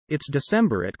It's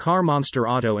December at Car Monster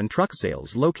Auto and Truck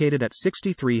Sales located at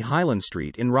 63 Highland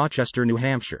Street in Rochester, New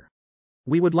Hampshire.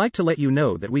 We would like to let you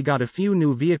know that we got a few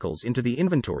new vehicles into the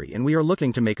inventory and we are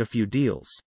looking to make a few deals.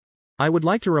 I would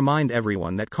like to remind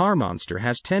everyone that Car Monster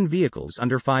has 10 vehicles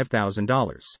under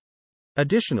 $5,000.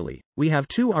 Additionally, we have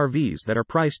 2 RVs that are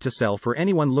priced to sell for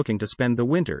anyone looking to spend the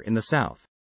winter in the South.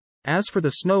 As for the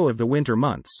snow of the winter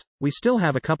months, we still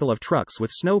have a couple of trucks with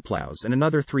snow plows and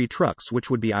another 3 trucks which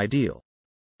would be ideal.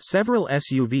 Several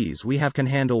SUVs we have can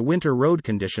handle winter road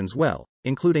conditions well,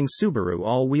 including Subaru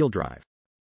all-wheel drive.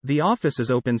 The office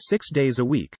is open 6 days a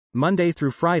week, Monday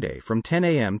through Friday from 10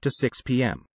 a.m. to 6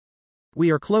 p.m. We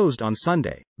are closed on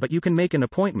Sunday, but you can make an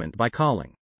appointment by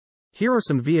calling. Here are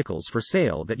some vehicles for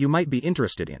sale that you might be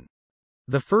interested in.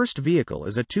 The first vehicle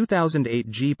is a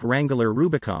 2008 Jeep Wrangler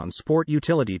Rubicon Sport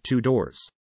Utility 2 doors.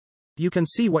 You can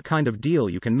see what kind of deal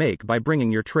you can make by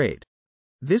bringing your trade.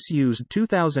 This used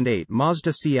 2008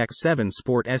 Mazda CX-7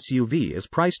 Sport SUV is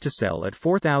priced to sell at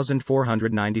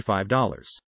 $4,495.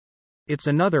 It's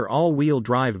another all-wheel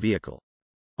drive vehicle.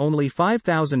 Only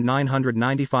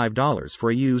 $5,995 for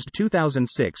a used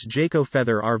 2006 Jayco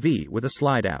Feather RV with a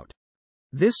slide-out.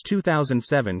 This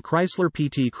 2007 Chrysler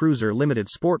PT Cruiser Limited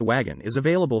Sport Wagon is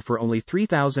available for only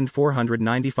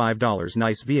 $3,495.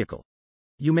 Nice vehicle.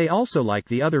 You may also like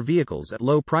the other vehicles at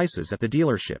low prices at the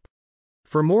dealership.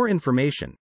 For more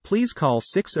information, please call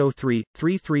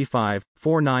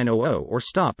 603-335-4900 or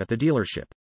stop at the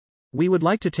dealership. We would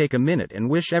like to take a minute and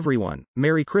wish everyone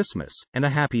Merry Christmas and a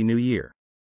Happy New Year.